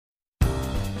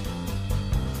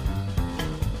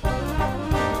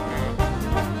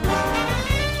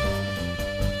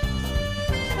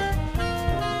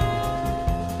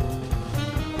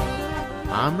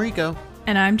I'm Rico.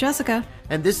 And I'm Jessica.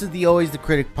 And this is the Always the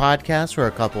Critic podcast, where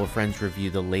a couple of friends review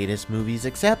the latest movies,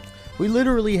 except we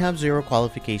literally have zero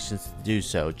qualifications to do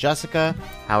so. Jessica,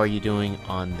 how are you doing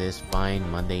on this fine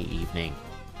Monday evening?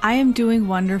 I am doing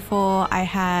wonderful. I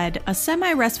had a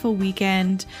semi-restful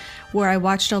weekend where I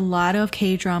watched a lot of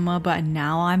K-drama, but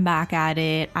now I'm back at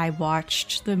it. I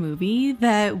watched the movie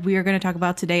that we are going to talk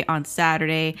about today on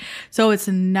Saturday. So it's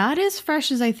not as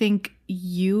fresh as I think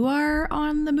you are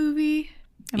on the movie.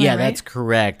 Am I right? That's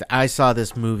correct. I saw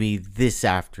this movie this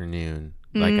afternoon.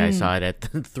 I saw it at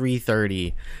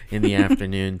 3:30 in the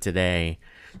afternoon today.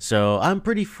 So I'm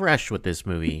pretty fresh with this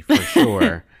movie for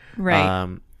sure.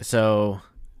 Right. So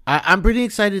I'm pretty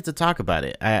excited to talk about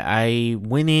it. I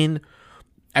went in.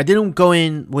 I didn't go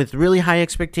in with really high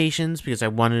expectations because I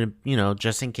wanted to,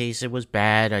 just in case it was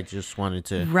bad, I just wanted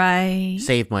to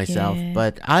save myself. Yeah.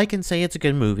 But I can say it's a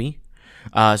good movie.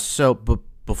 But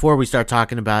before we start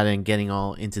talking about it and getting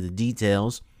all into the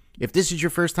details, if this is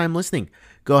your first time listening,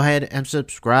 go ahead and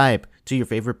subscribe to your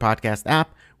favorite podcast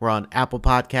app. We're on Apple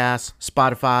Podcasts,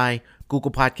 Spotify,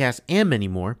 Google Podcasts, and many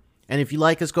more. And if you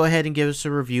like us, go ahead and give us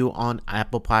a review on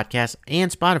Apple Podcasts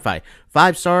and Spotify.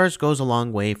 5 stars goes a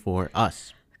long way for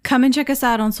us. Come and check us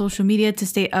out on social media to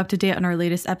stay up to date on our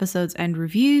latest episodes and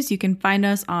reviews. You can find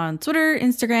us on Twitter,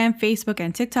 Instagram, Facebook,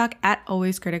 and TikTok at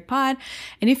Always Critic Pod.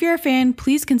 And if you're a fan,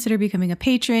 please consider becoming a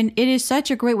patron. It is such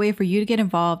a great way for you to get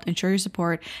involved and show your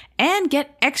support and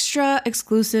get extra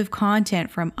exclusive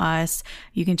content from us.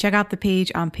 You can check out the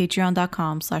page on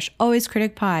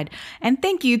patreon.com/alwayscriticpod. And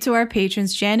thank you to our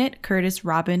patrons, Janet, Curtis,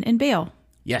 Robin, and Bale.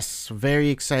 Yes, very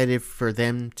excited for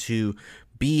them to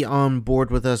be on board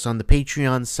with us on the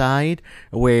Patreon side,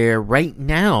 where right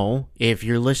now, if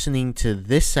you're listening to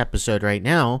this episode right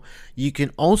now, you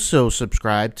can also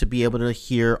subscribe to be able to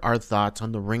hear our thoughts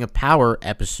on the Ring of Power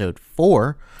episode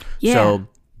 4. Yeah. So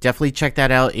definitely check that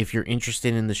out. If you're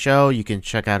interested in the show, you can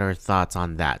check out our thoughts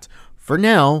on that. For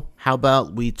now, how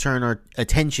about we turn our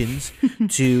attentions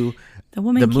to the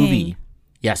movie?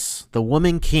 Yes, The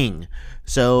Woman King.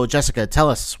 So Jessica, tell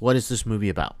us, what is this movie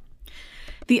about?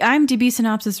 The IMDb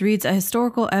synopsis reads, a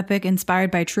historical epic inspired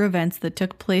by true events that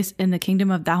took place in the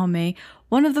Kingdom of Dahomey,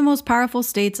 one of the most powerful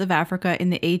states of Africa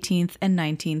in the 18th and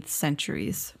 19th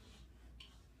centuries.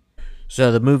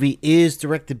 So the movie is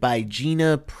directed by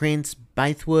Gina Prince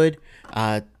Bythewood.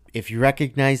 If you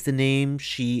recognize the name,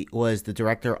 she was the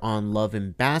director on Love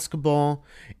and Basketball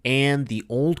and The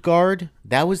Old Guard.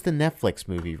 That was the Netflix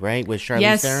movie, right? With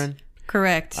Charlize Theron?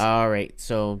 Correct. All right.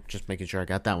 So just making sure I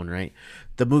got that one right.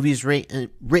 The movie is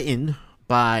written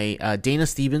by Dana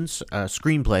Stevens,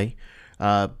 screenplay.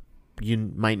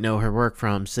 You might know her work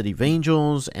from City of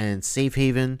Angels and Safe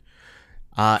Haven.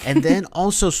 And then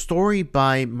also story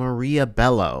by Maria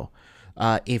Bello.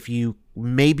 If you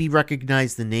maybe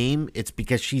recognize the name, it's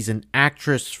because she's an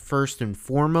actress first and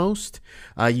foremost.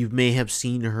 You may have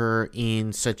seen her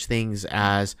in such things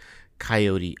as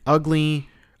Coyote Ugly.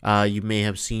 You may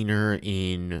have seen her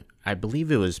in, I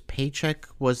believe it was Paycheck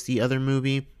was the other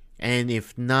movie. And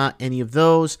if not any of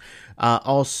those,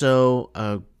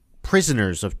 also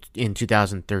Prisoners in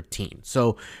 2013.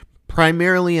 So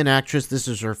primarily an actress. This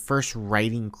is her first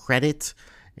writing credit.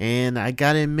 And I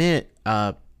gotta admit,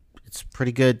 it's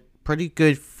pretty good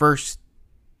first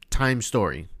time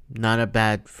story. Not a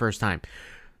bad first time.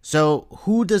 So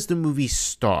who does the movie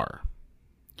star?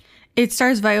 It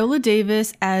stars Viola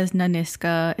Davis as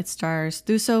Naniska. It stars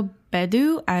Thuso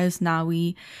Bedu as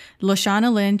Nawi,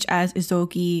 Lashana Lynch as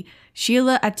Izoki,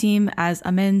 Sheila Atim as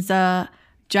Amenza,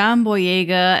 John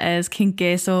Boyega as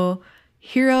Kinkeso,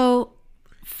 Hiro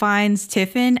finds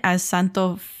Tiffin as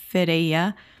Santo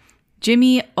Ferreira,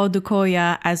 Jimmy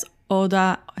Odukoya as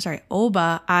Oba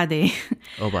Ade.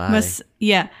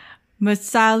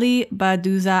 Masali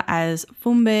Baduza as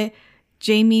Fumbe,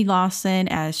 Jamie Lawson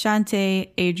as Shante,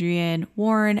 Adrian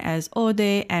Warren as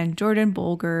Ode, and Jordan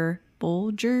Bolger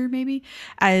maybe,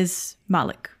 as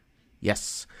Malik.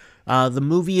 Yes. The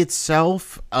movie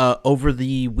itself, over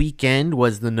the weekend,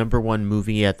 was the #1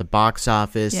 movie at the box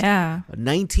office. Yeah.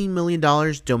 $19 million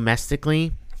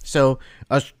domestically. So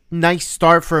a nice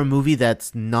start for a movie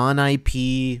that's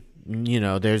non-IP.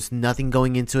 There's nothing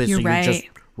going into it. You're just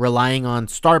relying on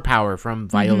star power from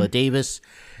Viola Davis.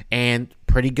 And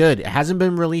pretty good. It hasn't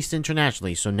been released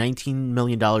internationally, so $19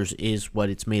 million is what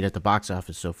it's made at the box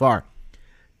office so far.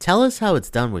 Tell us how it's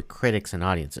done with critics and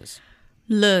audiences.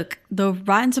 Look, the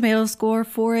Rotten Tomatoes score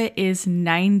for it is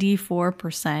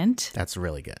 94%. That's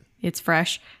really good. It's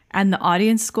fresh. And the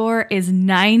audience score is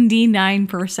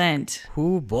 99%.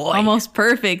 Oh, boy. Almost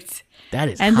perfect. That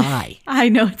is high. I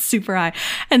know, it's super high.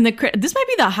 And this might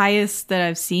be the highest that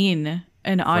I've seen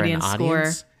an audience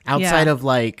score. Outside Yeah. of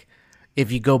like,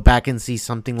 if you go back and see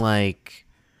something like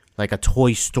a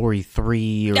Toy Story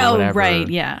 3 or Oh, whatever. right.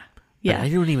 Yeah. But Yeah. I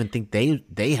don't even think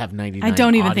they have 99. I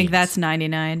don't even think audience. that's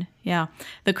 99. Yeah.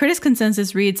 The critics'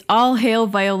 consensus reads, "All hail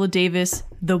Viola Davis.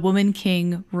 The Woman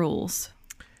King rules."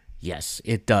 Yes,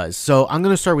 it does. So I'm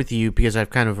going to start with you because I've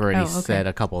kind of already Oh, okay. said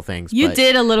a couple of things. You but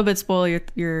did a little bit spoil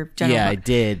your general. Yeah, I thought.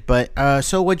 did. But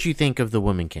so what'd you think of The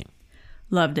Woman King?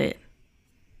 Loved it.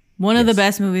 One of the Yes.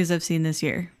 best movies I've seen this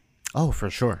year. Oh, for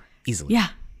sure. Easily. Yeah.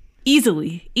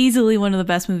 Easily one of the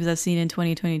best movies I've seen in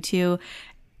 2022.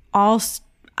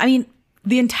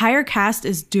 The entire cast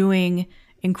is doing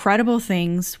incredible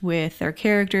things with their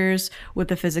characters, with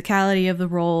the physicality of the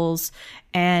roles,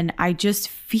 and I just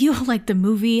feel like the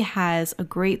movie has a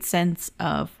great sense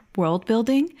of world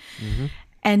building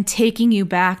and taking you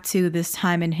back to this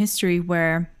time in history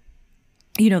where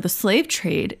the slave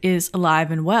trade is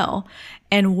alive and well.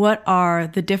 And what are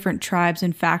the different tribes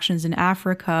and factions in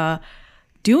Africa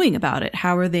doing about it?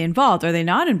 How are they involved? Are they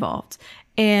not involved?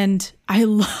 And I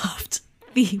loved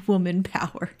the woman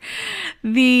power.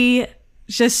 The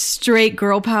just straight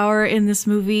girl power in this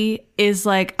movie is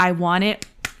like, I want it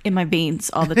in my veins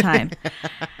all the time.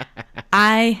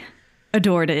 I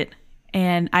adored it.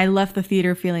 And I left the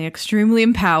theater feeling extremely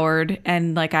empowered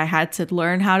and like I had to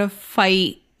learn how to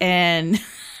fight and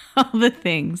all the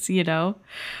things,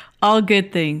 all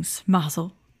good things.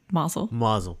 Mazel. Muzzle.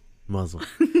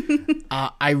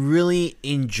 I really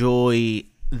enjoy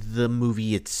the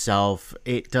movie itself.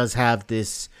 It does have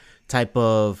this type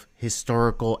of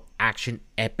historical action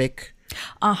epic.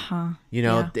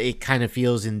 It kind of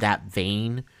feels in that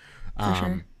vein. For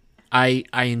sure. I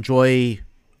enjoy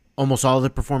almost all the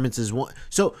performances.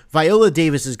 So Viola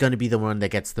Davis is going to be the one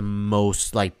that gets the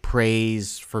most like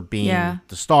praise for being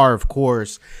the star, of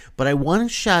course. But I want to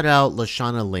shout out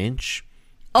Lashana Lynch.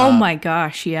 Oh my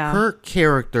gosh, yeah. Her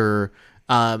character,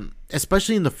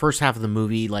 especially in the first half of the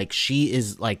movie, like she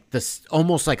is like this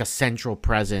almost like a central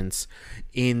presence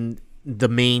in the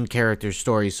main character's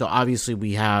story. So obviously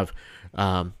we have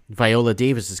Viola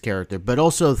Davis's character, but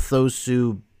also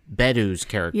Thosu Bedu's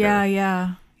character.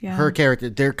 Yeah. Her character,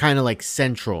 they're kind of like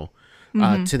central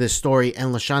to this story,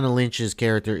 and Lashana Lynch's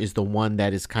character is the one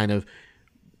that is kind of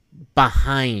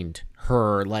behind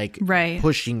her, like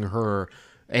pushing her,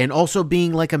 and also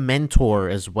being like a mentor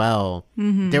as well.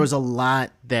 There was a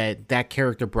lot that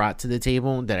character brought to the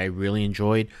table that I really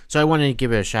enjoyed. So I wanted to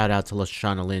give a shout out to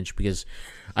Lashana Lynch because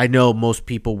I know most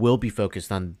people will be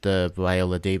focused on the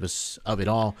Viola Davis of it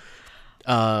all.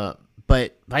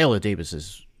 But Viola Davis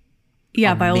is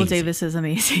Viola amazing. Davis is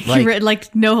amazing.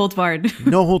 Like no holds barred.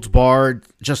 no holds barred,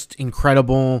 just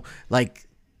incredible. Like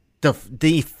the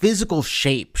physical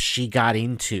shape she got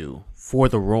into for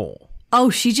the role. Oh,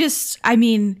 she just, I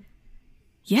mean,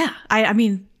 all all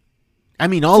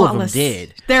flawless. of them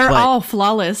did. They're but all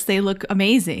flawless. They look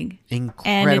amazing.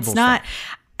 incredible. And stuff.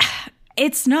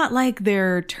 it's not like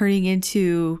they're turning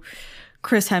into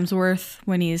Chris Hemsworth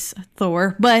when he's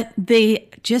Thor, but they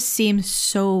just seem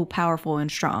so powerful and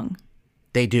strong.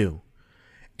 They do.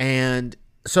 And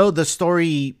so the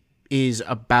story is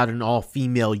about an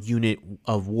all-female unit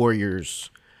of warriors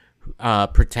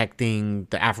protecting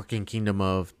the African kingdom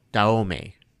of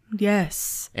Dahomey.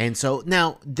 Yes. And so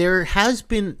now there has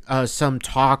been some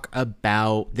talk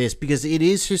about this because it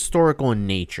is historical in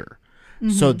nature.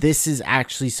 So this is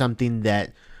actually something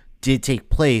that did take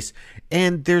place.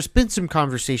 And there's been some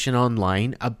conversation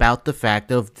online about the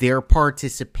fact of their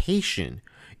participation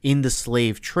in the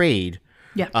slave trade.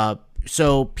 Yeah.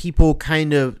 So people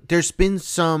there's been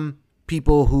some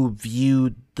people who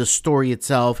viewed the story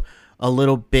itself a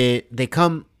little bit, they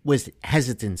come with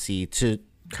hesitancy to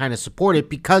kind of support it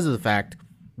because of the fact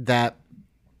that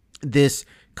this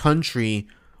country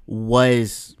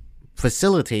was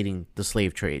facilitating the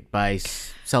slave trade by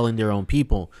selling their own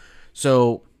people.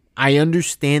 So I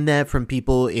understand that from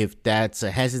people if that's a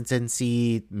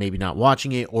hesitancy, maybe not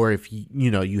watching it, or if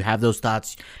you have those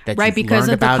thoughts that right, you've because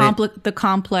learned of about the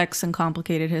complex and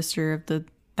complicated history of the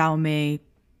Dahomey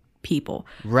people.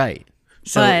 Right.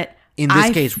 So But in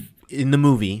this case, in the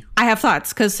movie, I have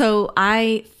thoughts so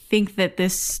I think that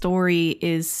this story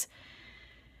is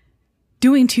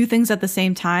doing two things at the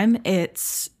same time.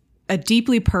 It's a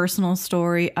deeply personal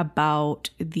story about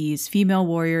these female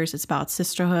warriors. It's about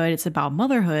sisterhood. It's about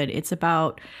motherhood. It's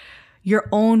about your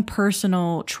own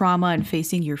personal trauma and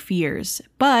facing your fears.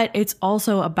 But it's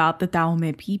also about the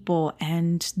Dahomey people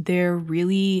and their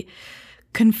really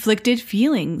conflicted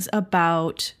feelings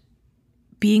about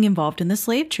being involved in the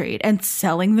slave trade and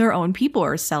selling their own people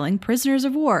or selling prisoners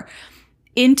of war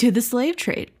into the slave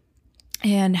trade,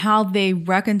 and how they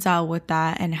reconcile with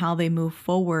that and how they move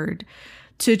forward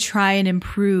to try and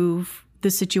improve the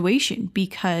situation,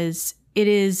 because it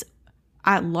is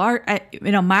at large,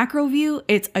 in a macro view,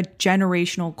 it's a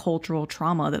generational cultural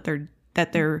trauma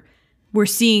that we're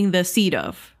seeing the seed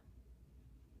of.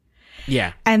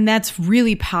 Yeah. And that's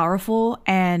really powerful.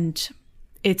 And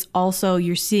it's also,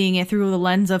 you're seeing it through the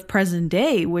lens of present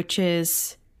day, which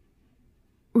is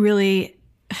really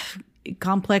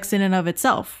complex in and of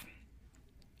itself.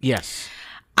 Yes.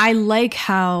 I like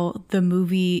how the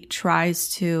movie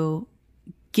tries to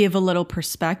give a little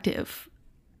perspective.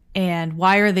 And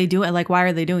why are they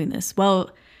doing this?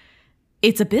 Well,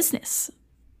 it's a business.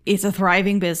 It's a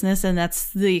thriving business, and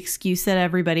that's the excuse that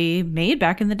everybody made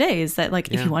back in the day, is that,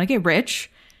 like, if you want to get rich,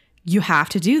 you have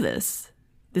to do this.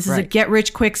 This is a get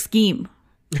rich quick scheme.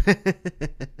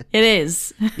 It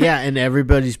is. Yeah, and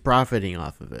everybody's profiting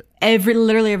off of it.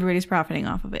 Literally everybody's profiting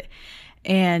off of it.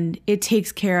 And it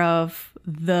takes care of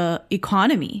the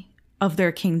economy of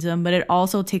their kingdom, but it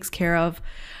also takes care of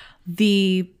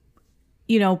the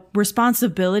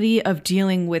responsibility of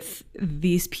dealing with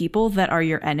these people that are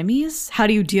your enemies. How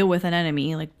do you deal with an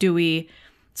enemy? Like, do we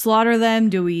slaughter them?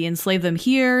 Do we enslave them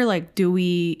here? Like, do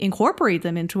we incorporate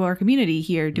them into our community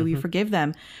here? Do we forgive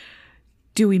them?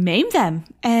 Do we maim them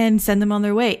and send them on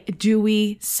their way? Do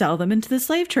we sell them into the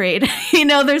slave trade?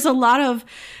 There's a lot of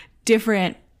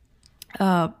different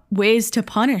ways to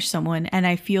punish someone. And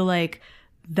I feel like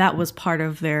that was part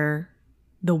of the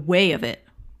way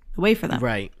for them.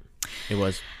 Right. It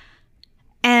was.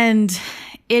 And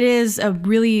it's a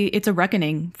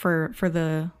reckoning for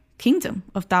the kingdom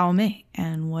of Dahomey.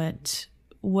 And what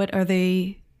are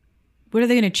they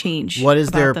going to change? What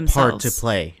is their themselves? part to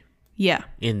play? Yeah.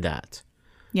 In that.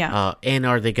 Yeah. And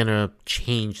are they going to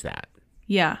change that?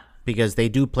 Yeah. Because they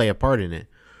do play a part in it.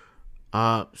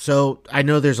 So I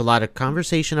know there's a lot of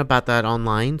conversation about that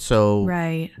online. So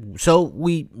right. So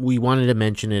we wanted to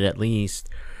mention it at least.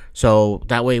 So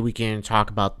that way we can talk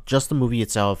about just the movie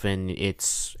itself and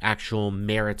its actual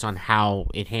merits on how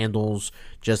it handles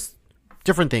just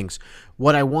different things.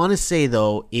 What I want to say,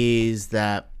 though, is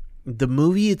that the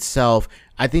movie itself,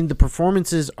 I think the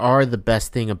performances are the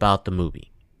best thing about the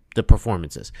movie. The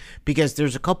performances. Because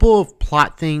there's a couple of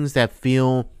plot things that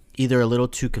feel either a little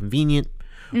too convenient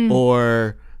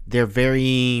or they're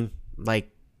very,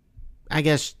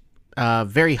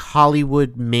 very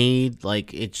Hollywood made.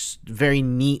 Like, it's very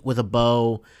neat with a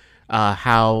bow.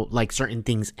 How certain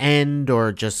things end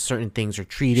or just certain things are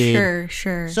treated.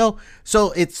 Sure. So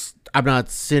it's, I'm not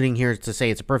sitting here to say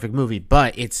it's a perfect movie,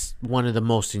 but it's one of the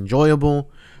most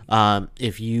enjoyable.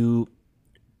 If you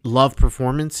love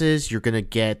performances, you're gonna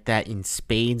get that in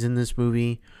spades in this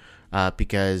movie,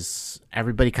 because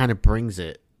everybody kind of brings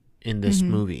it in this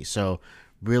movie. So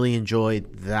really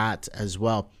enjoyed that as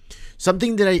well.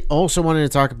 Something that I also wanted to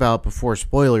talk about before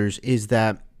spoilers is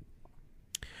that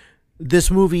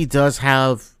this movie does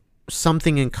have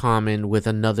something in common with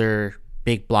another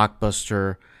big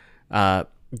blockbuster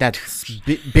that's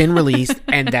been released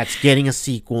and that's getting a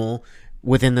sequel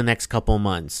within the next couple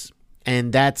months.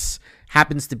 And that's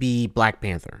happens to be Black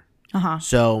Panther.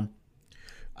 So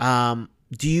do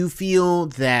you feel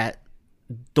that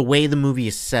the way the movie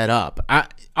is set up,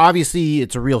 obviously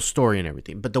it's a real story and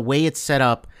everything, but the way it's set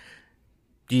up,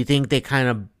 do you think they kind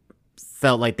of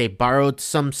felt like they borrowed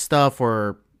some stuff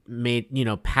or made,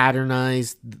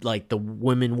 patternized like the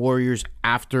women warriors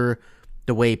after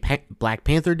the way Black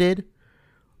Panther did?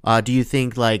 Do you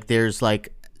think there's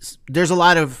a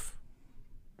lot of,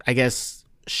 I guess,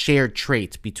 shared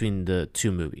traits between the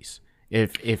two movies?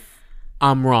 If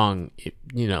I'm wrong,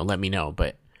 let me know.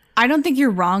 But I don't think you're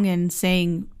wrong in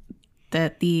saying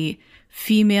that the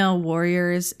female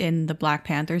warriors in the Black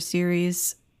Panther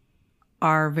series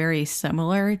are very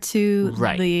similar to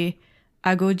the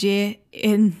Agoje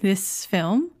in this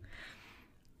film.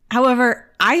 However,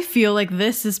 I feel like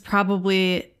this is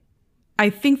probably, I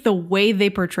think the way they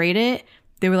portrayed it,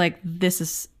 they were like, this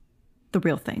is the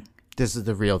real thing. This is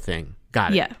the real thing.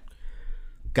 Got it. Yeah.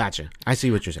 Gotcha. I see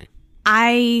what you're saying.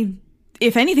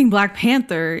 If anything, Black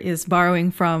Panther is borrowing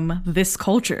from this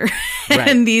culture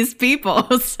and these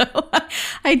people. So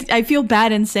I feel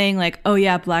bad in saying oh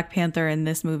yeah, Black Panther and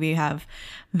this movie have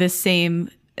the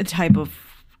same type of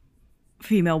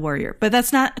female warrior, but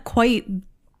that's not quite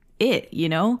it,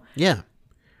 Yeah.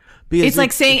 Because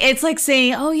it's like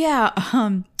saying, oh yeah,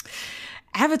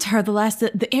 Avatar,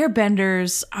 the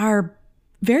Airbenders are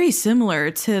very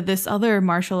similar to this other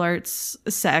martial arts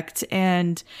sect,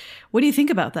 and what do you think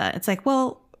about that? It's like,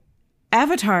 well,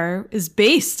 Avatar is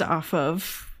based off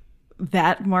of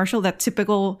that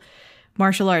typical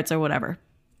martial arts or whatever.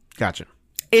 Gotcha.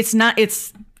 It's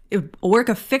a work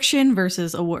of fiction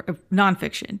versus a work of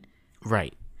nonfiction.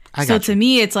 Right. I So got to you.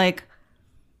 me, it's like,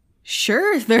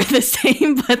 sure, they're the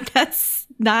same, but that's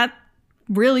not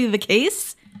really the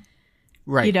case.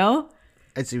 Right. You know,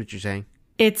 I see what you're saying.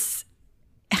 it's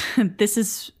this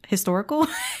is historical.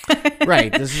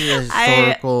 Right. This is a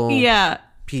historical Yeah.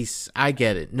 piece. I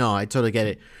get it. No, I totally get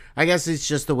it. I guess it's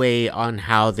just the way on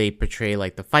how they portray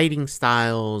like the fighting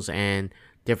styles and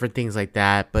different things like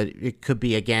that. But it could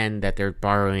be again that they're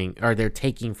borrowing or they're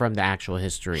taking from the actual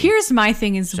history. Here's my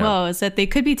thing as well, is that they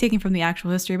could be taking from the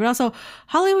actual history, but also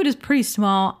Hollywood is pretty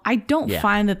small. I don't Yeah.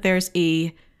 find that there's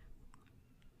a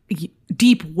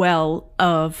deep well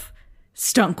of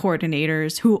stunt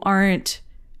coordinators who aren't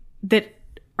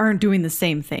doing the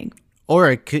same thing. Or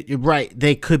it could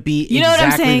they could be You know what I'm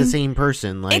exactly the saying? same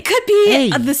person. Like It could be hey,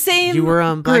 the same you were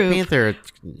on Black group. Panther.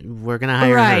 We're gonna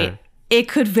hire Right. her. It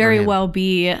could very him. well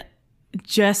be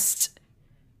just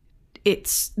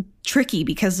it's tricky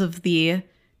because of the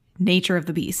nature of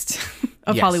the beast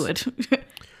of Yes. Hollywood.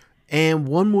 And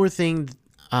one more thing,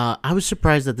 I was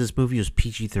surprised that this movie was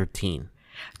PG-13.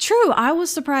 True, I was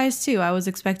surprised too. I was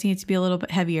expecting it to be a little bit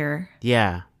heavier.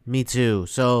 Yeah, me too.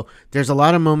 So there's a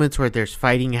lot of moments where there's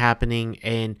fighting happening,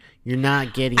 and you're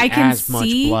not getting I can as much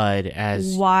see blood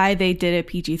as why they did it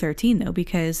PG-13 though,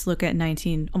 because look at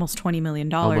almost $20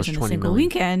 million Almost in a 20 single million.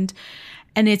 weekend,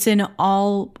 and it's an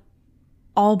all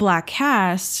black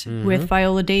cast Mm-hmm. with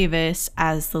Viola Davis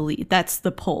as the lead. That's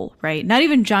the pull, right? Not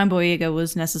even John Boyega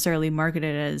was necessarily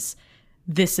marketed as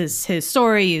this is his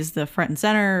story, he's the front and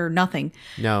center, or nothing.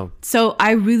 no. So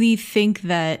I really think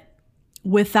that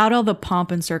without all the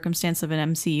pomp and circumstance of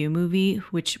an MCU movie,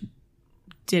 which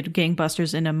did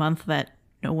gangbusters in a month that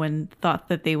no one thought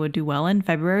that they would do well in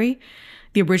February,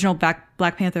 the original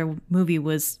Black Panther movie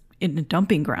was in a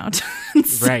dumping ground.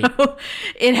 So Right.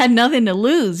 it had nothing to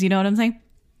lose, you know what I'm saying?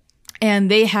 And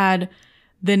they had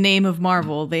the name of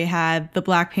Marvel. They had the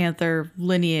Black Panther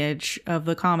lineage of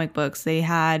the comic books. They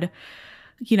had,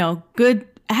 good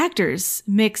actors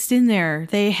mixed in there.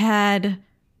 They had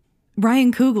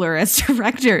Ryan Coogler as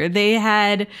director. They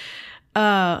had,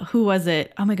 who was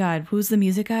it? Oh my God, who's the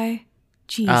music guy?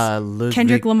 Jeez. Ludwig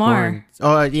Kendrick Lamar. Göransson.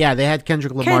 Oh yeah, they had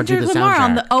Kendrick Lamar do the Lamar soundtrack.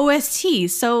 on the OST.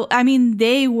 So, I mean,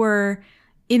 they were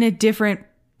in a different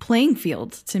playing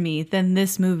field to me than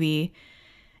this movie.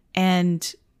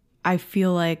 And I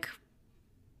feel like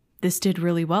this did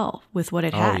really well with what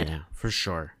it Oh had. yeah, for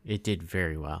sure, it did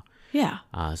very well. Yeah.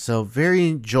 So very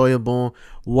enjoyable.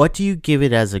 What do you give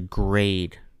it as a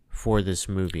grade for this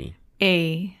movie?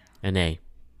 A. An A.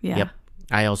 Yeah. Yep.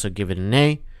 I also give it an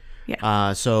A.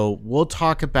 Yeah. So we'll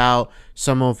talk about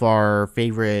some of our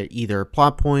favorite either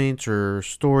plot points or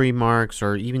story marks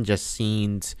or even just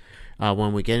scenes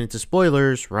when we get into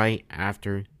spoilers right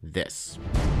after this.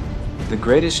 The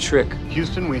greatest trick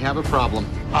Houston, we have a problem.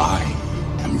 I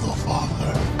am your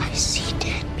father. I see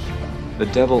dead people. the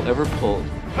devil ever pulled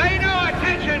Pay no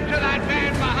attention to that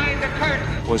man behind the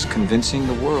curtain. was convincing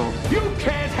the world You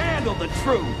can't handle the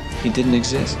truth. he didn't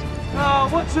exist. Oh,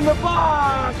 what's in the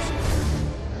box?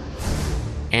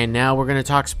 And now we're going to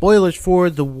talk spoilers for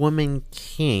The Woman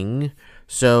King.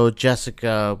 So,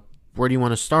 Jessica, where do you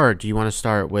want to start? Do you want to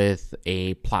start with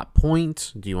a plot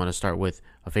point? Do you want to start with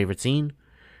a favorite scene?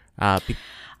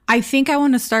 I think I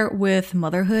want to start with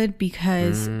motherhood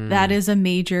because that is a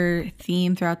major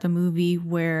theme throughout the movie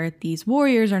where these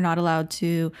warriors are not allowed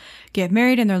to get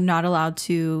married and they're not allowed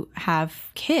to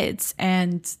have kids.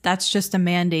 And that's just a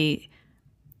mandate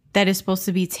that is supposed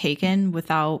to be taken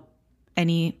without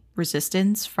any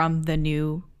resistance from the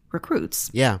new recruits.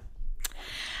 Yeah.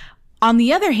 On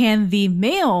the other hand, the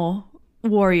male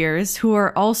warriors who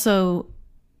are also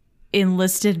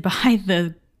enlisted by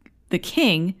the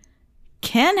king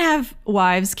can have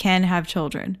wives, can have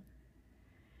children.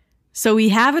 So we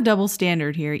have a double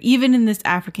standard here, even in this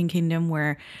African kingdom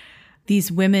where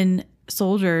these women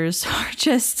soldiers are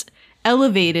just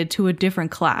elevated to a different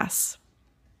class.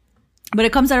 But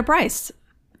it comes at a price.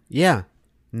 Yeah.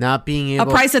 Not being A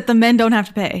able... price that the men don't have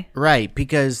to pay. Right,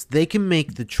 because they can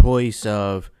make the choice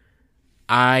of,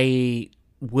 I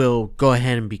will go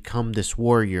ahead and become this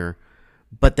warrior,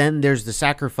 but then there's the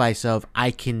sacrifice of,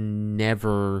 I can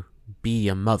never be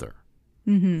a mother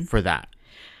for that.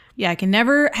 Yeah, I can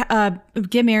never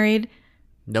get married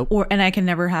Nope. and I can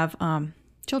never have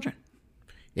children.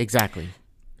 Exactly.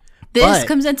 This But-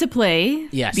 comes into play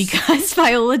Yes. because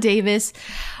Viola Davis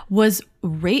was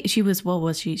raped. She was, what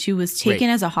was she? She was taken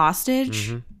Raped. as a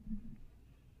hostage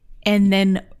and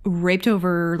then raped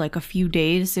over like a few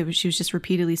days. She was just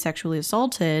repeatedly sexually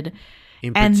assaulted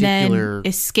In and particular, then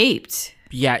escaped.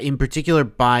 yeah, in particular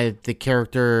by the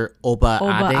character Oba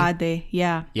Ade. Ade.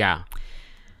 Yeah. Yeah.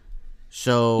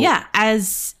 So Yeah.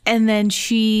 And then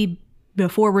she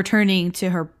before returning to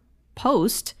her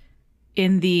post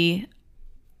in the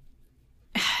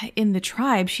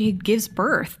tribe, she gives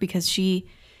birth because she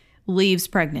leaves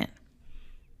pregnant.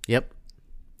 Yep.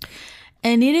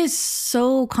 And it is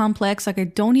so complex. Like, I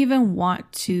don't even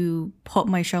want to put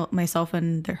myself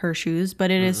in her shoes, but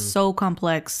it is so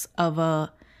complex of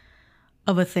a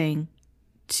thing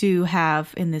to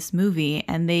have in this movie.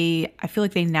 And I feel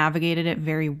like they navigated it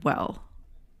very well.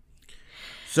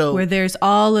 So Where there's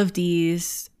all of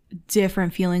these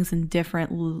different feelings and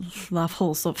different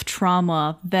levels of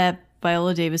trauma that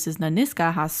Viola Davis's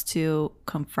Naniska has to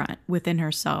confront within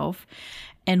herself,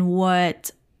 and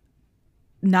what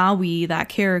Nawi, that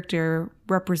character,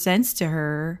 represents to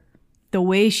her, the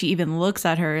way she even looks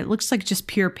at her, it looks like just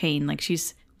pure pain. Like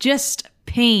she's just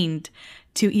pained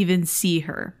to even see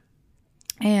her.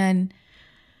 And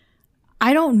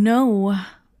I don't know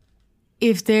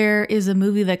if there is a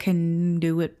movie that can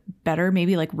do it better,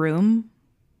 maybe like Room.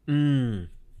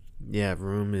 Yeah,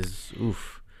 Room is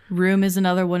oof. Room is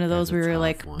another one of those That's a where you're tough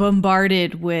like one.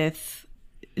 bombarded with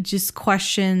just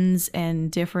questions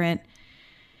and different,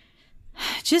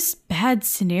 just bad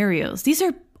scenarios. These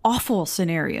are awful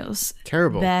scenarios.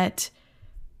 Terrible. That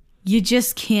you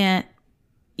just can't,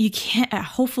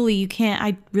 hopefully you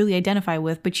can't really identify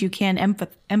with, but you can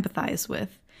empathize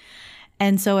with.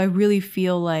 And so I really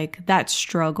feel like that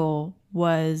struggle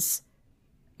was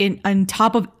on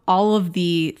top of all of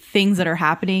the things that are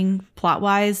happening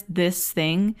plot-wise, this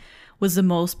thing was the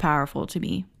most powerful to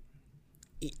me.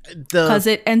 Because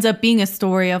it ends up being a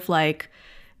story of like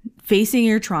facing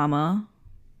your trauma,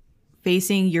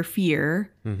 facing your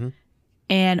fear,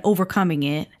 and overcoming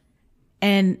it,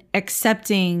 and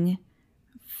accepting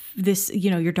this,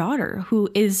 your daughter who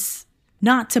is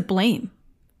not to blame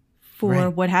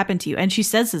for what happened to you. And she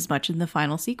says as much in the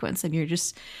final sequence, and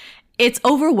it's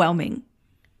overwhelming.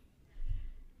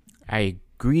 I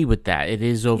agree with that. It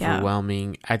is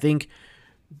overwhelming. I think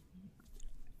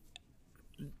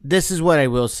this is what I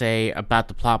will say about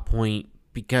the plot point,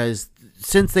 because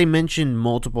since they mentioned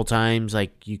multiple times,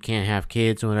 like, you can't have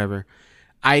kids or whatever,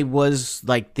 I was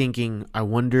like thinking, I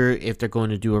wonder if they're going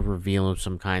to do a reveal of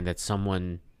some kind that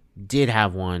someone did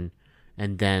have one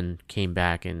and then came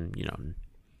back and,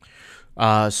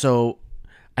 so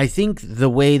I think the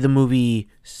way the movie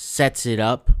sets it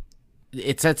up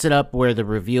where the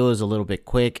reveal is a little bit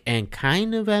quick and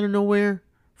kind of out of nowhere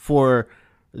for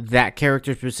that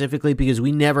character specifically, because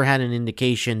we never had an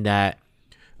indication that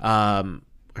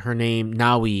her name,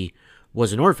 Nawi,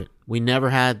 was an orphan. We never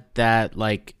had that,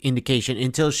 like, indication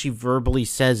until she verbally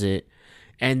says it.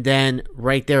 And then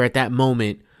right there at that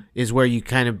moment is where you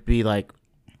kind of be like,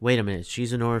 wait a minute,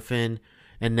 she's an orphan.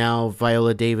 And now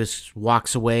Viola Davis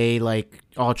walks away, like,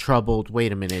 all troubled.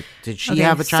 Wait a minute, did she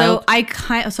have a child?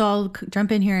 So I'll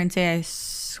jump in here and say I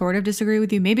sort of disagree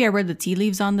with you. Maybe I read the tea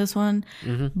leaves on this one,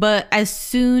 but as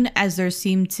soon as there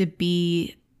seemed to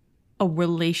be a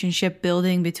relationship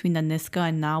building between Naniska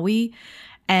and Nawi,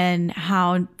 and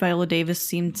how Viola Davis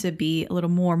seemed to be a little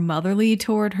more motherly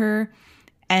toward her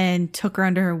and took her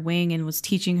under her wing and was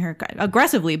teaching her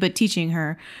aggressively, but teaching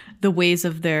her the ways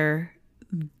of their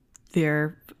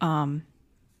I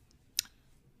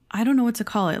don't know what to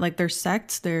call it, like their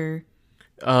sects, their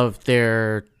troop.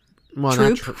 Their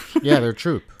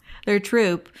troop. Their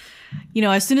troop.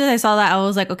 As soon as I saw that, I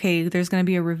was like, okay, there's going to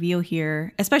be a reveal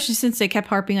here, especially since they kept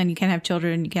harping on you can't have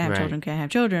children, you can't have children, can't have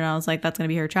children. I was like, that's going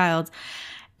to be her child.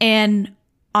 And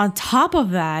on top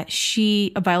of that,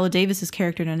 Viola Davis's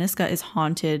character, Naniska, is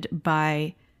haunted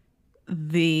by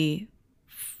the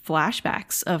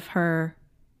flashbacks of her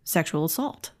sexual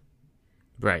assault.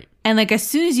 Right. And like, as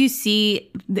soon as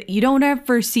you don't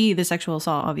ever see the sexual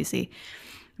assault, obviously,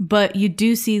 but you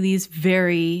do see these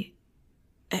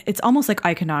it's almost like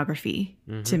iconography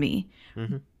to me.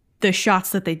 The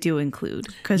shots that they do include,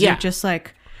 because you're just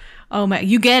like, oh my,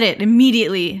 you get it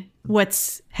immediately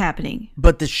what's happening.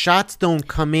 But the shots don't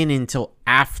come in until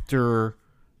after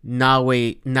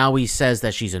Nawi says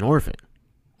that she's an orphan.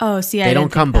 Oh, see, they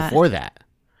don't come before that.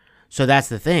 So that's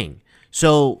the thing.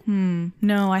 So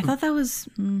no, I thought that was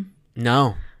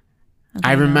no. Okay,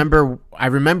 I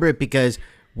remember it because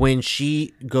when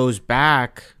she goes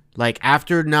back, like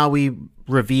after Nawi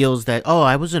reveals that, oh,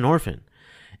 I was an orphan,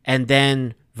 and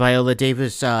then Viola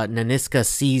Davis, Naniska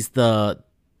sees the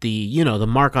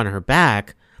mark on her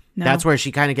back. No. That's where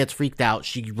she kind of gets freaked out.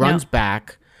 She runs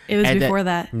back. It was before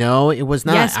that. No, it was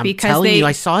not. Yes, I'm telling you,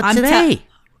 I saw it today.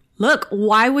 Look,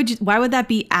 why would that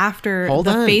be after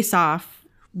face-off?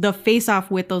 The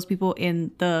face-off with those people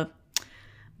in the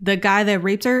guy that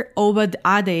raped her, Obad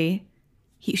Ade,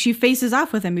 she faces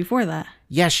off with him before that.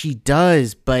 Yeah, she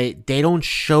does, but they don't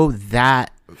show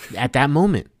that at that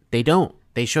moment. They don't.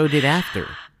 They showed it after.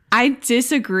 I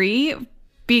disagree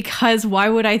because why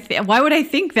would I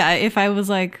think that if I was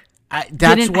like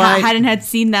hadn't had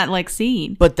seen that like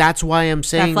scene? But that's why I'm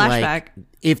saying That flashback. like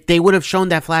if they would have shown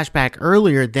that flashback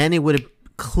earlier, then it would have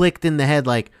clicked in the head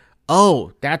like,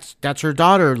 oh, that's her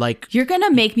daughter. Like, You're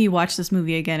gonna make me watch this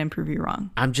movie again and prove you wrong.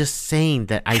 I'm just saying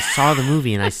that I saw the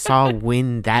movie and I saw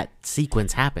when that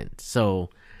sequence happened. So,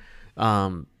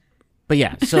 but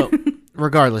yeah. So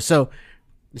regardless,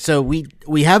 so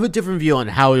we have a different view on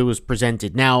how it was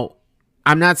presented. Now,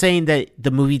 I'm not saying that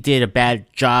the movie did a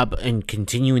bad job in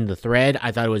continuing the thread.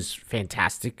 I thought it was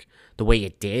fantastic the way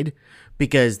it did,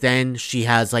 because then she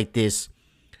has like this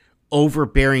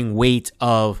overbearing weight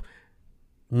of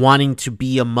wanting to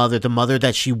be a mother, the mother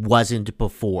that she wasn't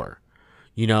before,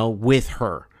 you know, with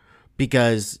her,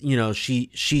 because, you know, she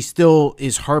still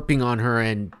is harping on her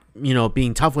and, you know,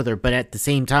 being tough with her. But at the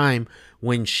same time,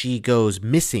 when she goes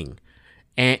missing,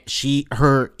 and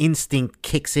her instinct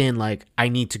kicks in, like, I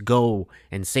need to go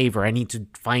and save her. I need to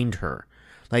find her.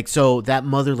 Like, so that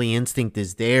motherly instinct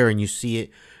is there, and you see it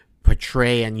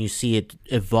portray and you see it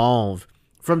evolve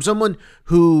from someone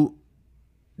who,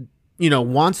 you know,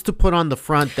 wants to put on the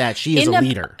front that she is a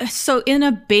leader. So in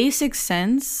a basic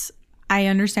sense, I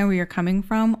understand where you're coming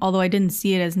from, although I didn't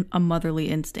see it as a motherly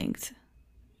instinct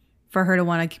for her to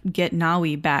want to get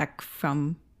Nawi back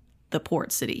from the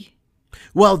port city.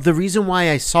 Well, the reason why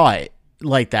I saw it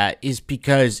like that is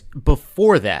because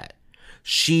before that,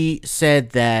 she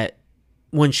said that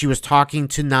when she was talking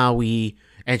to Nawi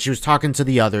and she was talking to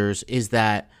the others, is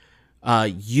that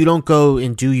you don't go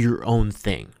and do your own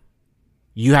thing.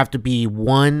 You have to be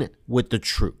one with the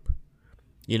troop.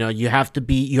 You know, you have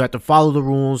to follow the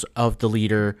rules of the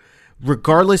leader,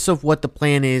 regardless of what the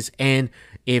plan is. And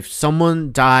if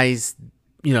someone dies,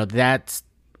 you know, that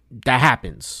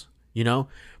happens, you know.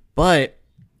 But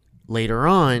later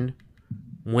on,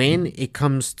 when it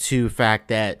comes to the fact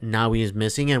that Nawi is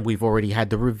missing and we've already had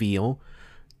the reveal,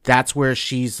 that's where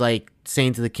she's like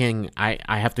saying to the king, I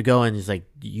have to go. And he's like,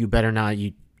 you better not,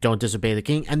 you don't disobey the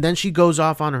king. And then she goes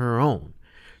off on her own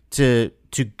to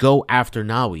go after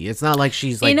Nawi. It's not like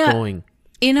she's like going.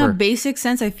 In a basic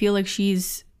sense, I feel like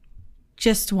she's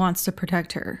just wants to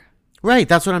protect her. Right.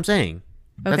 That's what I'm saying.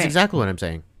 That's Okay. exactly what I'm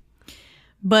saying.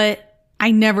 But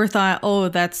I never thought, oh,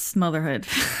 that's motherhood.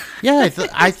 Yeah.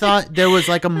 I thought there was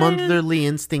like a motherly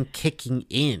instinct kicking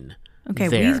in. Okay,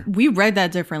 there. we read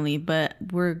that differently, but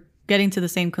we're getting to the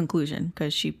same conclusion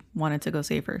because she wanted to go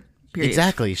save her. Period.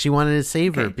 Exactly. She wanted to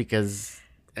save her Okay. because,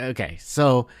 okay.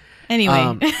 So,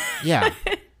 Anyway, yeah.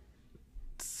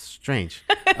 It's strange.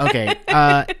 Okay.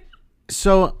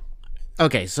 So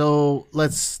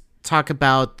let's talk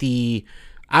about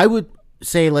I would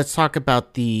say let's talk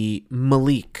about the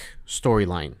Malik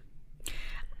storyline.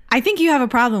 I think you have a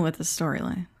problem with the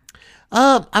storyline.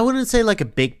 I wouldn't say like a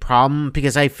big problem,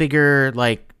 because I figure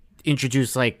like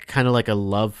introduce like kind of like a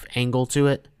love angle to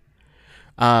it.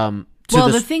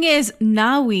 The thing is,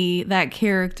 Nawi, that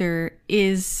character,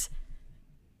 is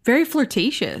very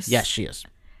flirtatious. Yes, she is.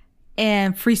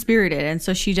 And free-spirited. And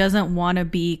so she doesn't want to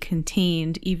be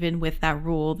contained, even with that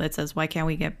rule that says, why can't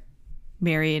we get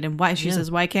married? And why she says,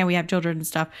 why can't we have children and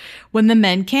stuff? When the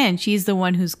men can. She's the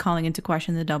one who's calling into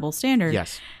question the double standard.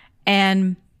 Yes.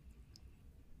 And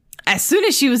as soon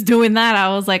as she was doing that, I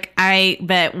was like, I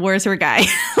bet, where's her guy?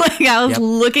 Like, I was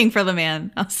looking for the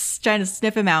man. I was trying to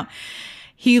sniff him out.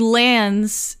 He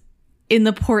lands in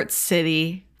the port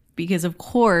city because, of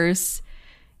course,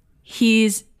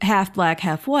 he's half black,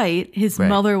 half white. His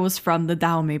mother was from the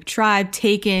Dahomey tribe,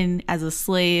 taken as a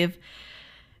slave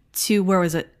to, where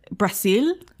was it?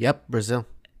 Brazil? Yep, Brazil.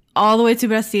 All the way to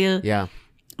Brazil. Yeah.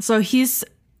 So he's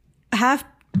half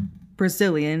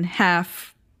Brazilian,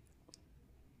 half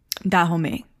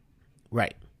Dahomey.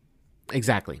 Right.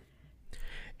 Exactly.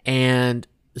 And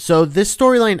so this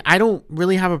storyline, I don't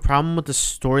really have a problem with the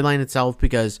storyline itself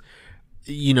because,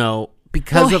 you know,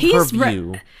 because of her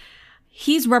view.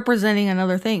 He's representing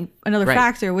another thing, another Right.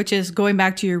 factor, which is going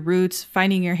back to your roots,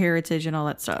 finding your heritage and all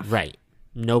that stuff. Right.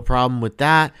 No problem with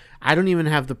that. I don't even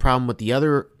have the problem with the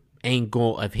other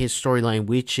angle of his storyline,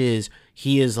 which is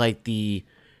he is like he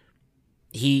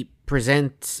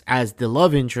presents as the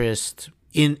love interest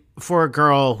for a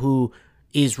girl who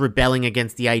is rebelling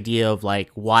against the idea of like,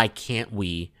 why can't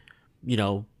we, you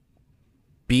know,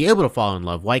 be able to fall in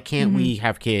love? Why can't we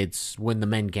have kids when the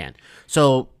men can?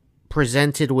 So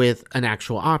presented with an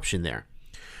actual option there.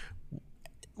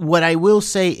 What I will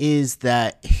say is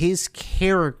that his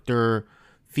character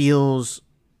feels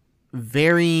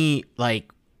very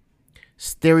like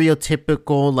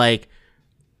stereotypical, like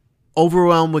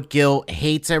overwhelmed with guilt,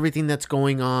 hates everything that's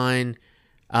going on,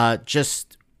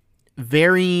 Just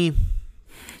very,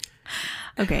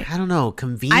 Okay. I don't know,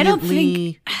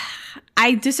 conveniently.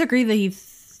 I disagree that he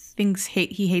thinks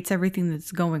he hates everything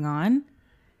that's going on.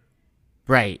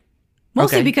 Right.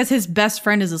 Mostly Okay. because his best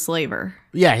friend is a slaver.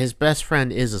 Yeah, his best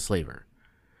friend is a slaver.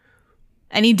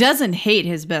 And he doesn't hate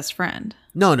his best friend,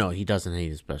 No, he doesn't hate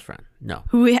his best friend. No.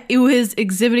 who is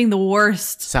exhibiting the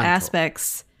worst Santo.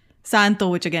 aspects. Santo,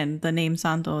 which again, the name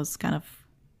Santo is kind of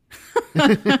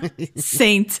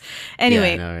saint.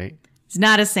 Anyway, Yeah, I know, right? he's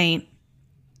not a saint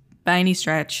by any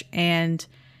stretch. And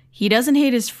he doesn't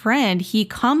hate his friend. He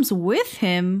comes with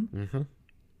him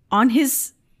on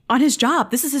his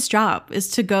job. This is his job, is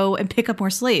to go and pick up more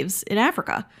slaves in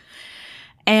Africa.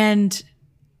 And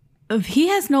he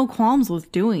has no qualms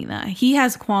with doing that. He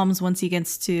has qualms once he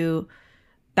gets to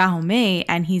Dahomey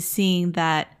and he's seeing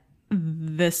that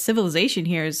the civilization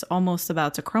here is almost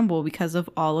about to crumble because of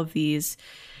all of these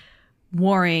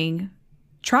warring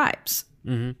tribes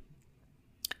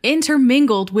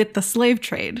intermingled with the slave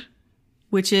trade,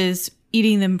 which is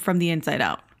eating them from the inside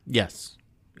out. Yes,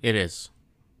 it is.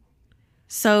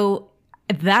 So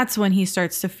that's when he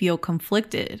starts to feel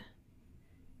conflicted.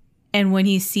 And when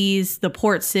he sees the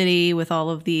port city with all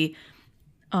of the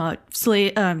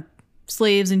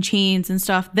slaves and chains and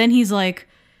stuff, then he's like,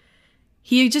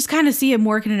 he just kind of see him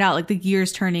working it out, like the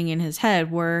gears turning in his head,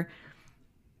 where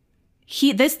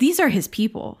these are his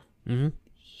people.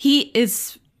 He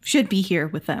should be here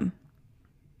with them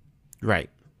Right.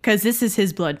 because this is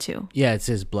his blood too. Yeah, it's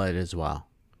his blood as well.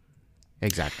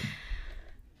 Exactly.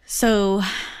 So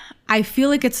I feel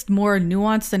like it's more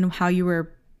nuanced than how you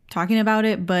were talking about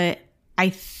it, but I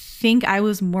think I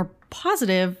was more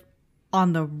positive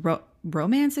on the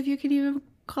romance, if you could even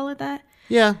call it that.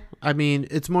 Yeah, I mean,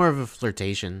 it's more of a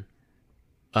flirtation.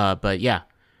 But yeah,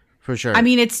 for sure. I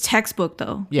mean, it's textbook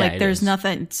though. Yeah, like it there's is.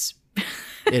 nothing.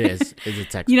 it is. It's a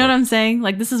text. You know what I'm saying?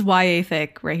 Like this is YA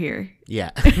fic right here.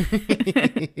 Yeah.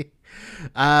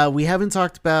 We haven't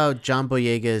talked about John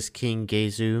Boyega's King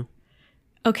Gezu.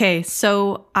 Okay,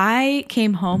 so I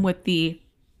came home with this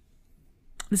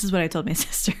is what I told my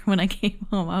sister when I came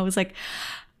home. I was like,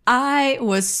 I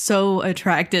was so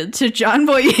attracted to John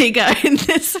Boyega in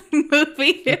this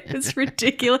movie. It was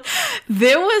ridiculous.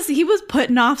 He was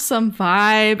putting off some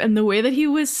vibe, and the way that he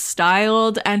was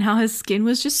styled and how his skin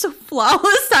was just so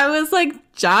flawless. I was like,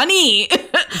 Johnny,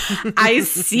 I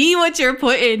see what you're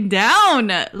putting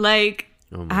down. Like,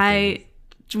 Oh my I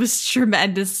was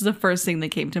tremendous. This is the first thing that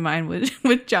came to mind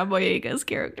with John Boyega's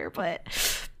character. But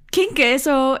King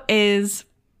Queso is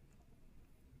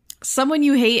someone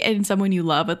you hate and someone you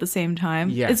love at the same time.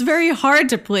 Yes. It's very hard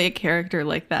to play a character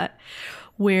like that,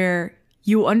 where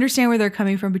you understand where they're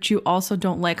coming from, but you also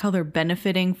don't like how they're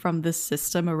benefiting from the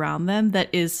system around them that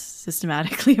is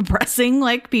systematically oppressing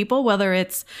like people, whether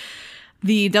it's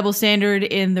the double standard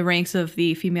in the ranks of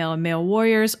the female and male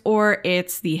warriors, or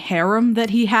it's the harem that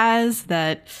he has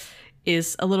that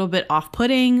is a little bit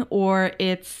off-putting, or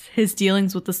it's his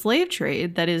dealings with the slave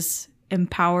trade that is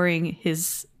empowering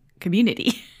his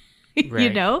community. You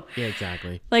Right. know? Yeah,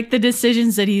 exactly. Like the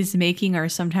decisions that he's making are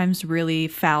sometimes really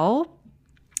foul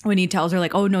when he tells her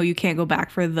like, oh no, you can't go back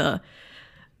for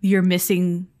your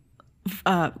missing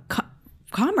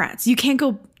comrades. You can't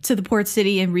go to the port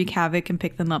city and wreak havoc and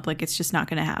pick them up. Like it's just not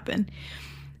going to happen.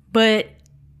 But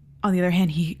on the other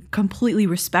hand, he completely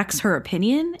respects her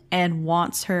opinion and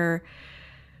wants her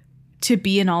to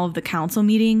be in all of the council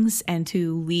meetings and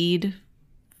to lead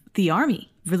the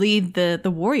army, lead the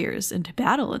warriors into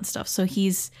battle and stuff. So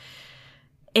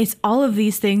it's all of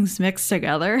these things mixed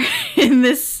together in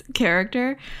this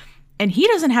character. And he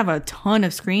doesn't have a ton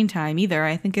of screen time either.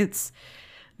 I think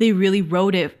they really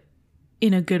wrote it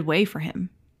in a good way for him.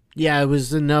 Yeah, it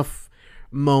was enough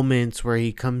moments where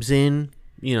he comes in,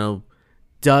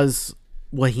 does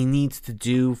what he needs to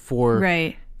do for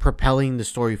Right. propelling the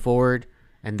story forward,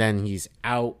 and then he's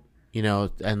out,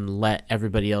 and let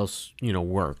everybody else,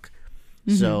 work.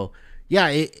 So,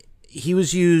 yeah, he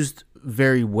was used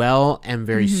very well and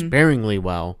very sparingly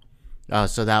well.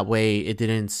 So that way it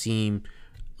didn't seem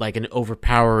like an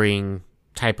overpowering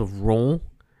type of role.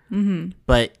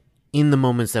 But in the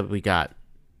moments that we got,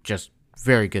 just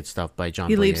very good stuff by John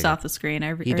He leaps Boyega. off the screen.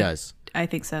 He does. I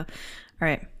think so. All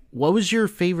right. What was your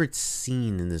favorite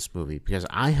scene in this movie? Because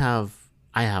I have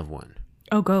one.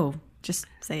 Oh, go. Just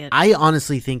say it. I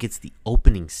honestly think it's the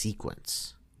opening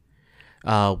sequence,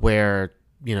 where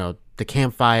the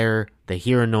campfire, they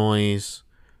hear a noise,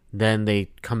 then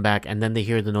they come back, and then they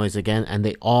hear the noise again, and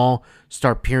they all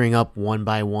start peering up one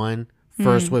by one.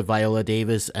 First with Viola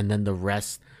Davis, and then the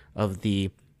rest of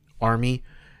the army.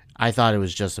 I thought it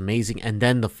was just amazing, and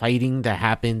then the fighting that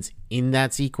happens in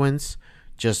that sequence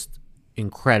just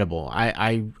incredible.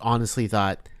 I honestly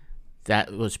thought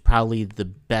that was probably the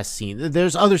best scene.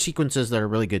 There's other sequences that are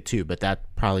really good too, but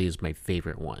that probably is my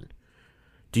favorite one.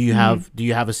 Do you have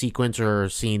a sequence or a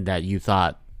scene that you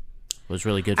thought was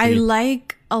really good for you? I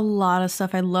like a lot of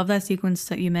stuff. I love that sequence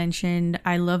that you mentioned.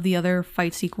 I love the other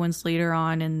fight sequence later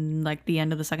on in like the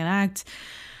end of the second act.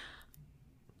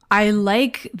 I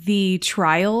like the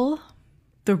trial,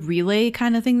 the relay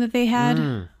kind of thing that they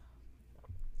had.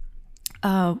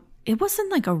 It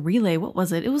wasn't like a relay. What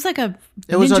was it? It was like a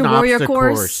Ninja Warrior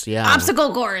course. Yeah.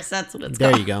 Obstacle course. That's what it's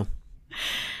There called. you go.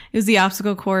 It was the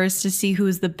obstacle course to see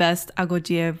who's the best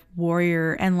Agogie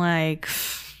warrior. And like,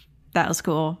 that was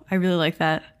cool. I really like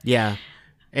that. Yeah.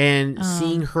 And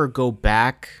seeing her go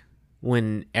back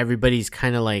when everybody's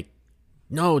kind of like,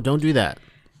 no, don't do that.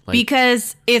 Like,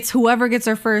 Because it's whoever gets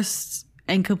there first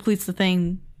and completes the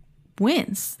thing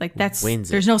wins. Like Wins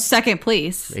it. there's no second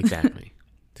place. exactly.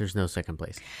 There's no second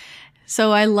place.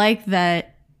 So I like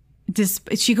that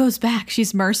she goes back.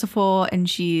 She's merciful and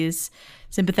she's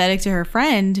sympathetic to her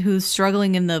friend who's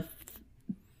struggling in the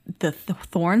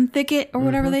thorn thicket or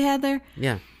whatever they had there.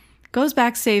 Yeah. Goes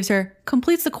back, saves her,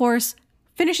 completes the course,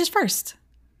 finishes first.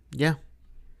 Yeah.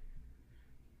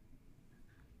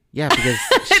 Yeah, because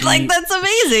Like, that's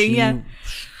amazing. Yeah.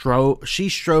 She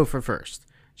strove for first.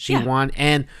 She Yeah. won,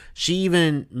 and she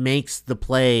even makes the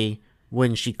play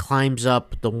when she climbs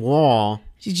up the wall,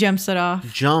 She jumps it off.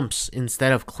 jumps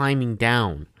instead of climbing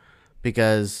down,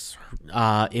 because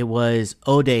it was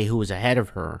Ode who was ahead of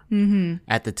her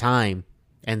at the time,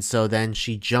 and so then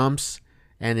she jumps,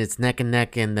 and it's neck and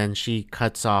neck, and then she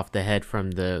cuts off the head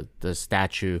from the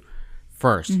statue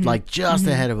first, like just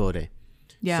ahead of Ode.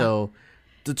 Yeah. So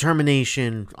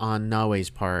determination on Nawe's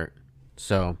part.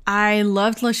 So I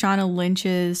loved Lashana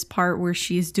Lynch's part where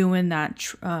she's doing that.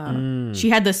 She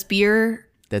had the spear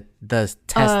the test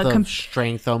of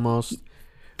strength almost.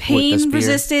 pain spear.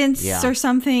 resistance Yeah. or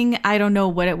something. I don't know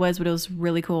what it was, but it was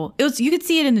really cool. You could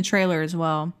see it in the trailer as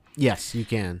well. Yes, you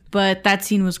can. But that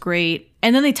scene was great.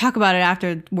 And then they talk about it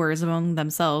afterwards among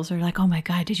themselves. They're like, oh my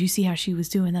God, did you see how she was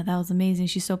doing that? That was amazing.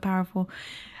 She's so powerful.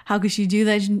 How could she do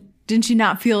that? Didn't she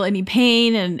not feel any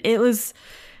pain? And it was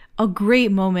a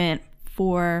great moment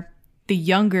for the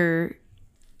younger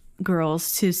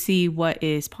girls to see what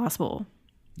is possible,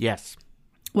 Yes.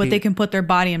 what they can put their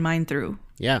body and mind through.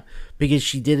 Yeah, because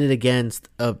she did it against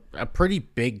a pretty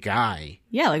big guy,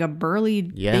 Yeah, like a burly,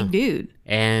 big dude.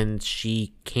 and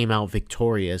she came out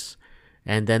victorious.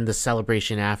 And then the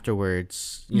celebration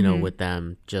afterwards, you know, with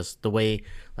them, just the way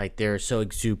like they're so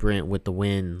exuberant with the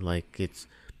win, like it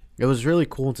was really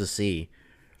cool to see.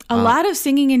 A lot of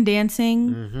singing and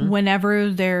dancing whenever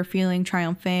they're feeling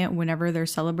triumphant, whenever they're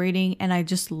celebrating. And I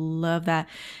just love that.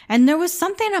 And there was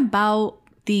something about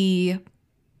the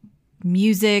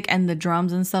music and the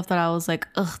drums and stuff that I was like,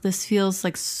 ugh, this feels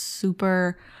like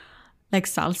super like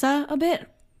salsa a bit.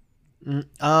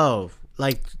 Oh,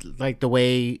 like the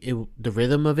way the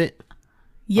rhythm of it.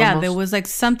 Yeah, Almost. there was like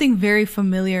something very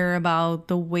familiar about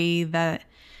the way that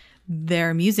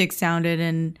their music sounded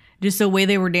and just the way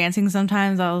they were dancing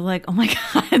sometimes. I was like, oh my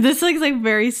God, this looks like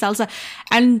very salsa.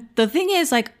 And the thing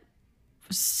is, like,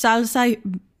 salsa,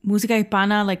 música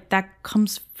hispana, like that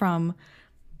comes from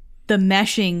the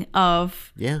meshing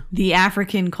of Yeah. the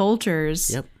African cultures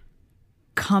Yep.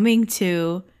 coming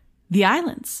to the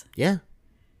islands Yeah.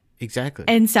 Exactly.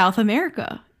 and South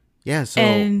America. Yeah, so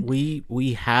and-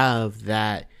 we have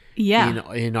that Yeah.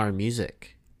 in our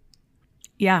music.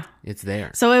 Yeah. It's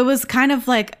there. So it was kind of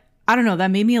like, I don't know, that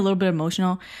made me a little bit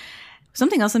emotional.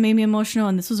 Something else that made me emotional,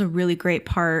 and this was a really great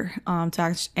part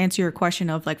to answer your question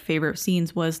of like favorite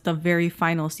scenes, was the very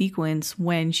final sequence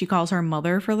when she calls her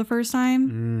mother for the first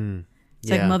time. It's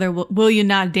like, yeah. mother, will you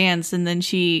not dance? And then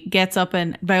she gets up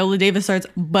and Viola Davis starts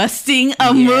busting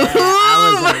a move.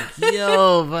 I was like,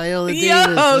 yo, Viola Davis, Yo,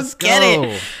 let's get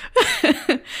go.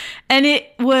 it. And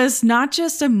it was not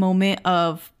just a moment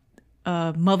of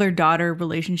mother-daughter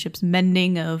relationships,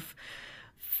 mending of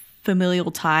familial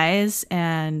ties,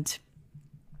 and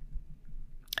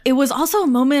it was also a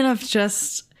moment of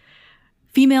just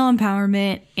female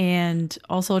empowerment and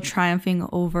also triumphing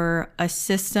over a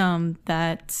system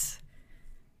that,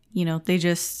 you know, they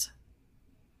just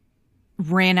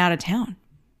ran out of town.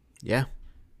 Yeah.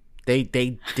 They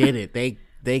did it.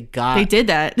 They got They did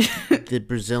that. the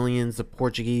Brazilians, the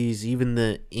Portuguese, even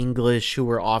the English who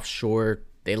were offshore.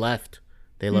 They left.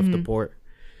 They left Mm-hmm. the port.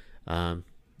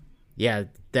 Yeah,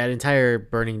 that entire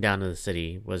burning down of the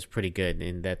city was pretty good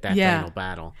in that Yeah. final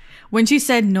battle. When she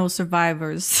said no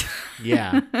survivors.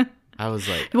 Yeah. I was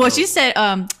like, Well, oh, she said,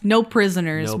 no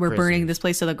prisoners. No We're burning prisoners. this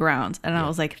place to the ground. And I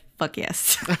was like, fuck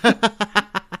yes.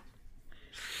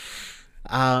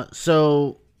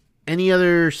 So any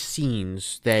other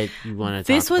scenes that you want to talk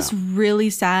about? This was really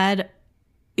sad.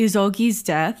 Izogi's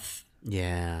death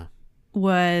Yeah.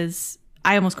 was...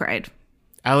 I almost cried.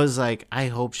 I was like, I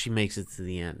hope she makes it to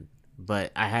the end.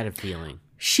 But I had a feeling.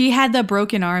 She had the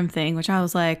broken arm thing, which I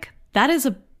was like, that is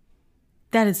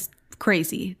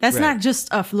crazy. That's Right. not just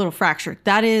a little fracture.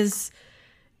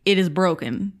 It is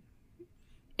broken.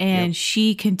 And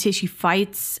she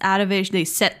fights out of it. They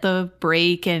set the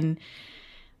break and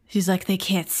she's like, they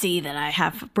can't see that I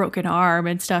have a broken arm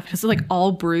and stuff. It's like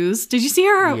all bruised. Did you see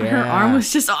her? Her Yeah. arm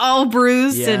was just all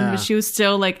bruised Yeah. and she was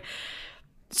still like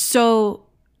so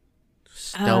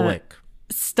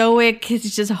stoic.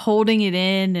 It's just holding it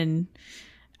in. And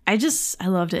I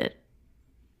loved it.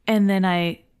 And then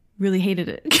I really hated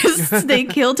it because they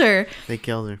killed her. They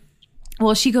killed her.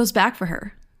 Well, she goes back for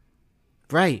her.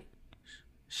 Right.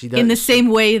 She does. In the same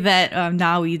way that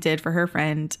Nawi did for her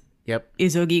friend. Yep.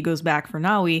 Izogi goes back for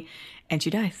Nawi and she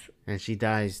dies. And she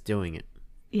dies doing it.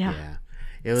 Yeah. Yeah.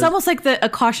 It's almost like a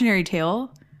cautionary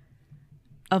tale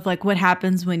of like what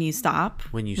happens when you stop,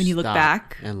 when you look stop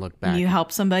back and look back. when you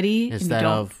help somebody and you Instead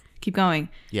don't of- keep going.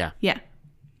 Yeah. Yeah.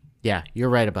 Yeah. You're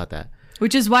right about that.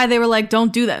 Which is why they were like,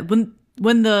 don't do that. When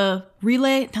the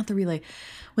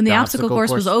when the obstacle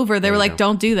course was over, they There were you like, go.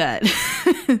 don't do that.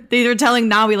 They were telling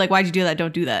Nawi like, why'd you do that?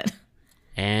 Don't do that.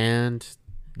 And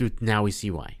now we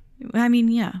see why. I mean,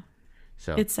 yeah,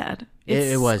 So it's sad.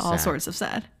 It was all sad. sorts of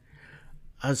sad.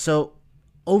 So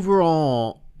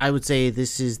overall, I would say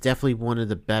this is definitely one of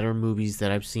the better movies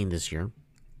that I've seen this year.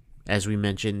 As we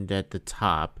mentioned at the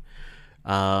top,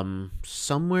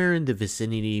 somewhere in the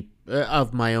vicinity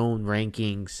of my own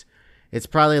rankings, it's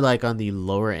probably like on the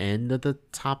lower end of the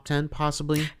top 10,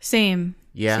 possibly. Same.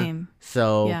 Yeah. Same.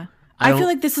 So Yeah. I I feel don't-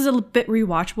 like this is a bit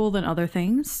rewatchable than other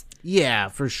things. yeah,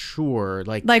 for sure.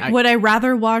 Like Would I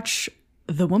rather watch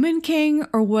The Woman King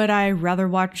or would I rather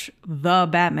watch The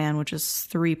Batman, which is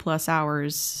 3+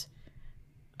 hours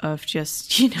of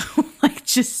just,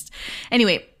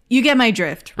 anyway, you get my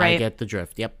drift, right? I get the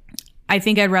drift. Yep. I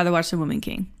think I'd rather watch The Woman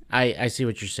King. I see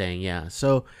what you're saying. Yeah.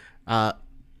 So,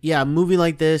 yeah, a movie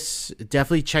like this,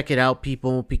 definitely check it out,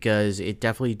 people, because it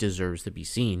definitely deserves to be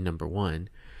seen, number one.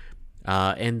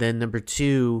 And then number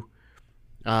two,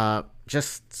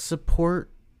 just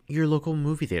support your local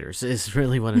movie theaters is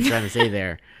really what I'm trying to say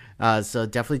there. So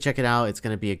definitely check it out. It's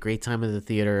going to be a great time in the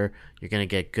theater. You're going to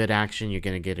get good action. You're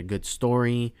going to get a good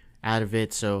story out of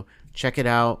it. So check it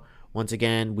out. Once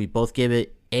again, we both give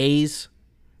it A's.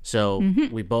 So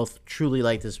we both truly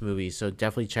like this movie. So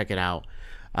definitely check it out.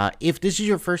 If this is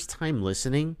your first time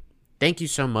listening, thank you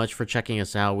so much for checking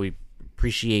us out. We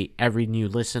appreciate every new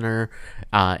listener.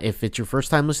 If it's your first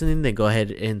time listening, then go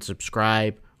ahead and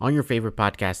subscribe on your favorite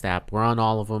podcast app. We're on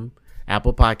all of them: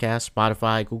 Apple Podcasts,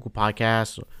 Spotify, Google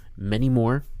Podcasts, many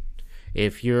more.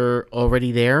 If you're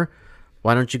already there,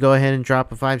 why don't you go ahead and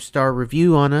drop a 5-star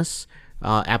review on us,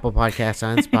 Apple Podcasts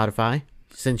and Spotify,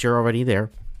 since you're already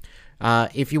there.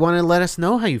 If you want to let us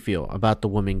know how you feel about The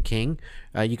Woman King,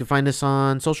 you can find us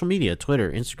on social media: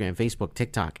 Twitter, Instagram, Facebook,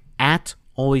 TikTok, at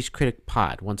Always Critic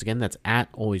Pod. Once again, that's at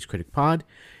Always Critic Pod.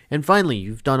 And finally,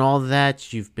 you've done all of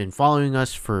that. You've been following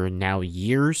us for now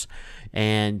years,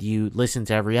 and you listen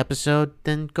to every episode,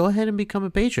 then go ahead and become a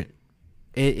patron.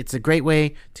 It's a great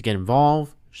way to get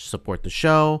involved, support the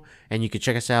show, and you can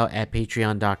check us out at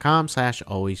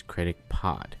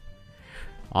patreon.com/alwayscriticpod.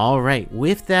 All right,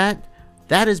 with that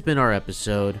has been our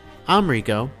episode. I'm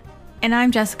Rico. And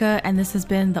I'm Jessica, and this has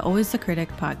been the Always the Critic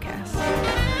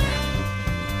podcast.